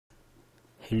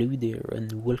Hello there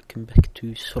and welcome back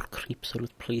to ZirCreepsAlot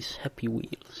plays Happy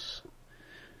Wheels.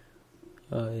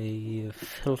 I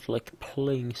felt like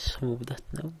playing some of that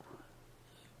now,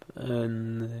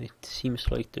 and it seems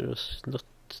like there's not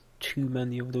too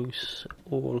many of those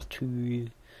all too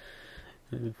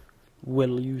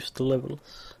well used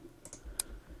levels.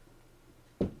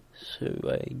 So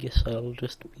I guess I'll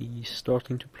just be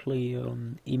starting to play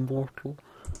on Immortal.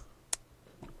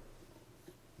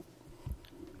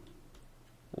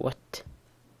 What?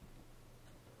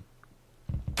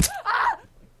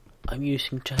 I'm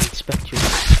using giant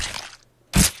spatulas.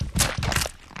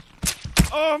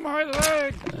 Oh, my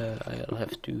leg! I'll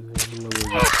have to lower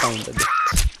the sound a bit.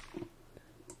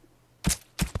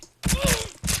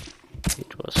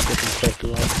 It was getting quite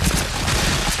loud.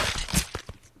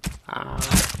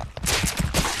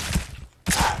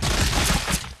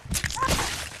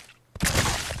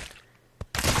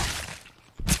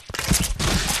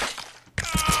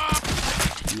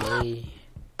 Yay.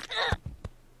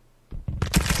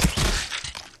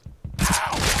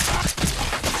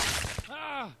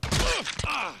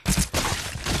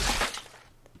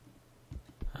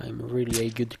 I'm really a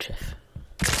good chef.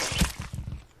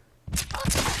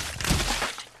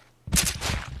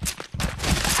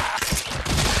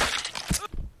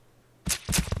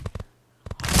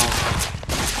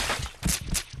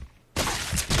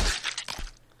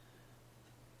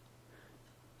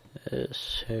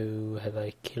 So, have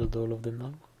I killed all of them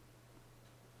now?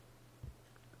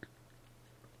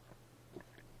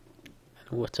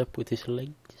 And what's up with his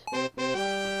legs?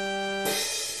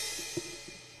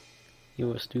 He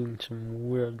was doing some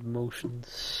weird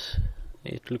motions.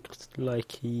 It looked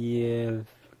like he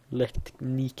lacked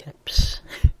kneecaps.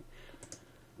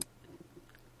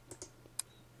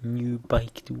 New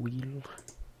bike to wheel.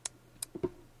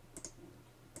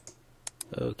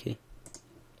 Okay.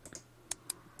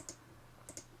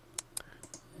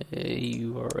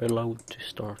 You are allowed to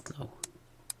start now.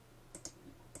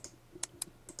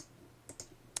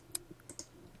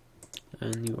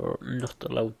 And you are not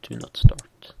allowed to not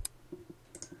start.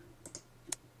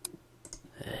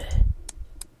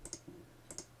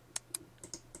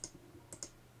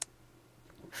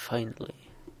 Finally.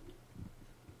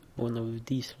 One of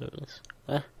these levels.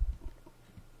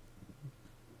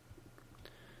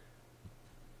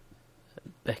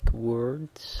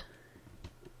 Backwards.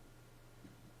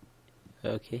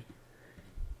 Okay.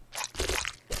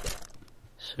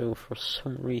 So for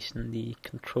some reason the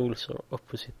controls are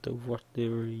opposite of what they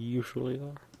usually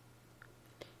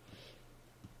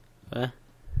are.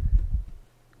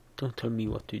 Don't tell me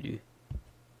what to do.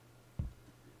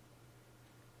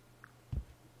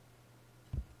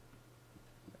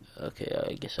 Okay,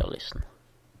 I guess I'll listen.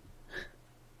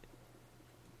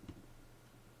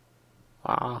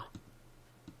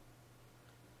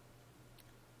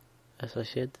 As I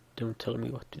said, don't tell me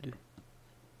what to do.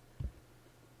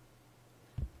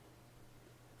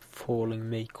 Falling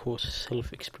may cause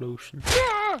self-explosion.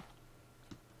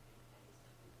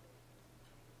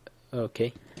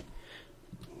 Okay.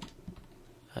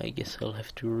 I guess I'll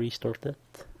have to restart that.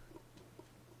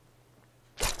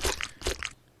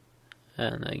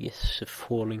 And I guess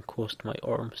falling caused my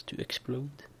arms to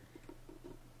explode.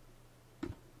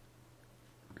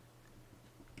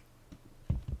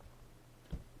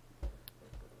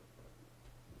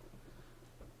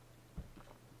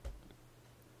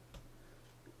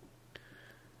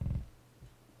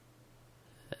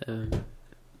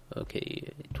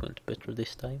 Okay, it went better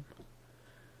this time.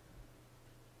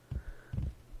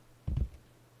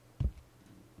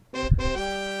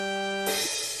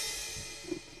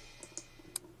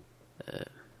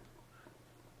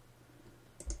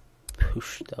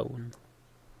 Push down.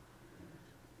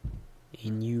 A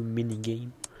new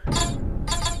minigame.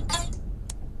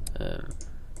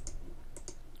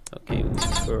 Okay, we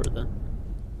further.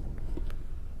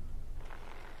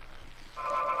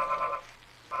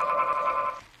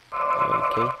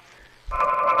 Okay.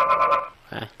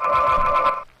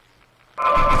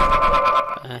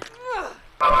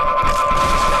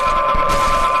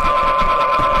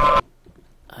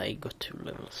 I got to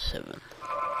level 7.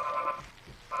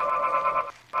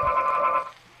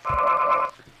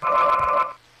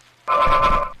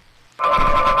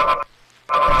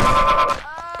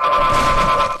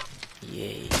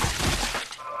 Yay.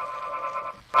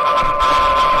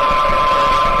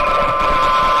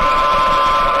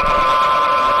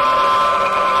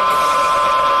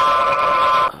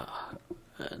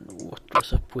 And what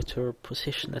was up with her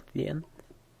position at the end?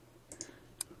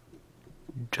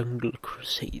 Jungle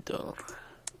Crusader.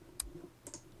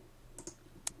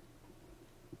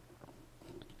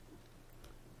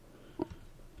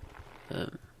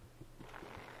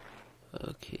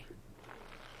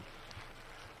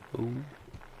 Oh,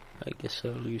 I guess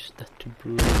I'll use that to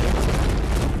blow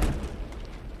them.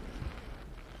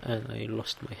 And I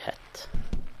lost my hat.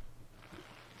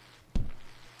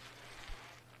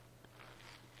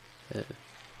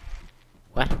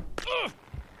 What?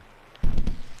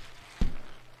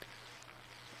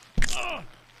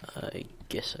 I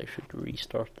guess I should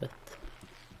restart that.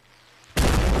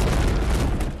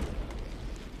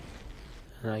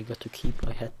 And I got to keep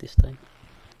my hat this time.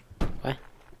 What?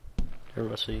 There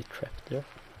was a trap there.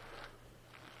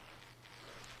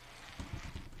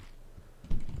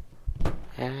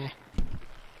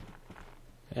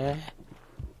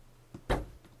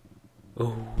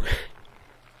 Oh,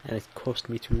 and it caused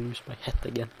me to lose my hat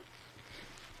again.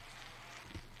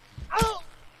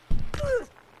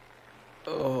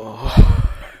 Oh,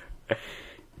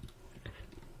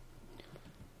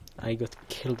 I got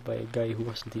killed by a guy who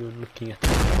wasn't even looking at me.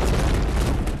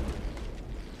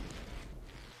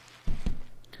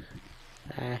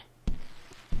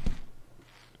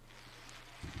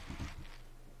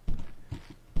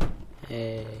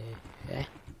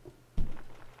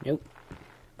 Nope.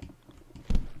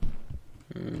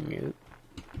 Nope.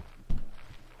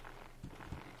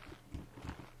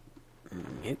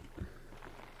 Nope.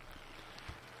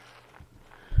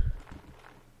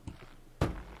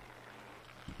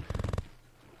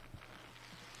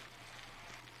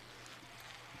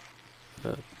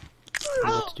 I'm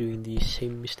not doing the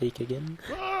same mistake again.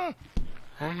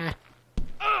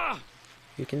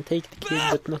 You can take the kid,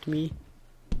 but not me.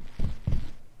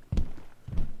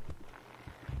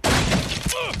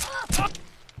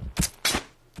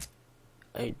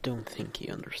 I don't think he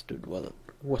understood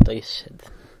what I said.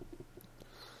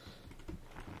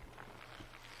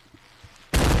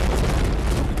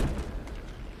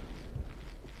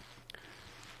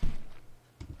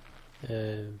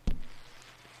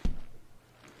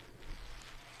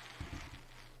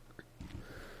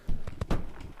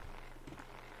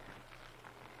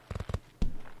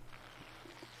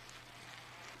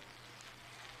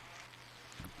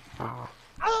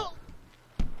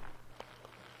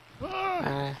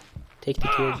 Take the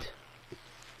kid.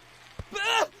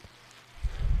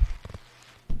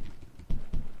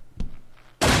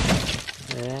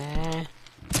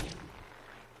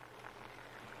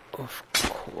 Of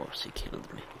course he killed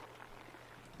me.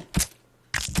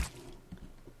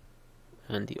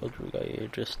 And the other guy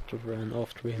just ran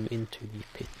after him into the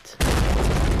pit.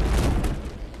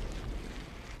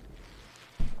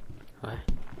 Why?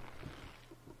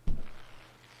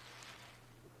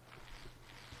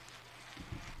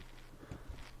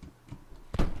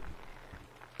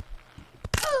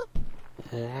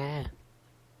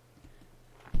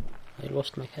 I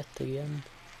lost my hat again.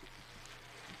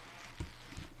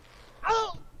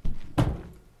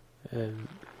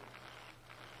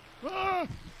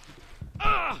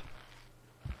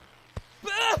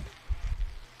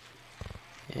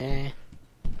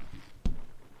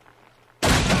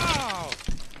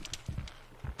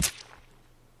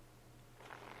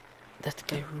 That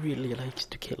guy really likes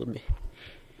to kill me.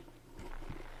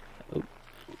 Oh,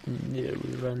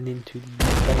 nearly ran into the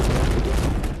dynamite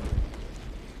again.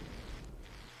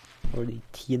 Or the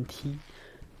TNT.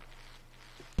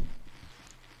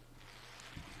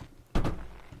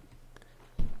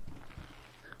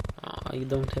 I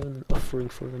don't have an offering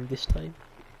for them this time.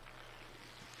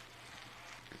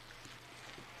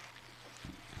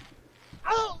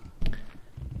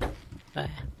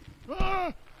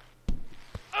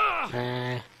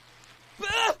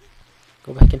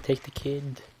 Go back and take the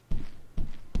kid.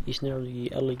 He's near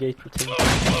the alligator thing.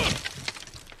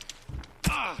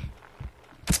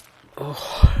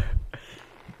 Oh,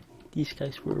 these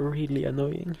guys were really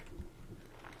annoying.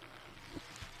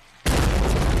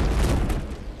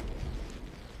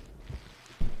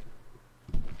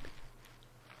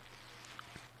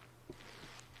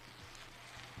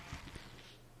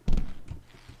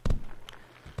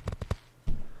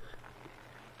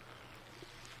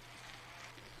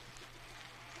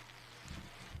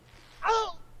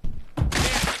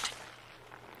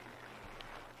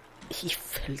 He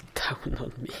fell down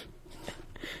on me.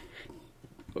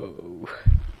 Oh.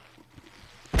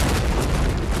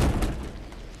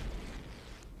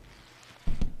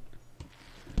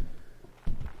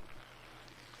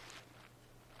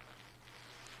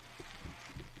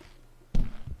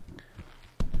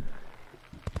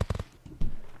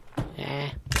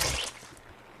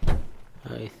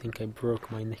 I think I broke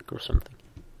my neck or something.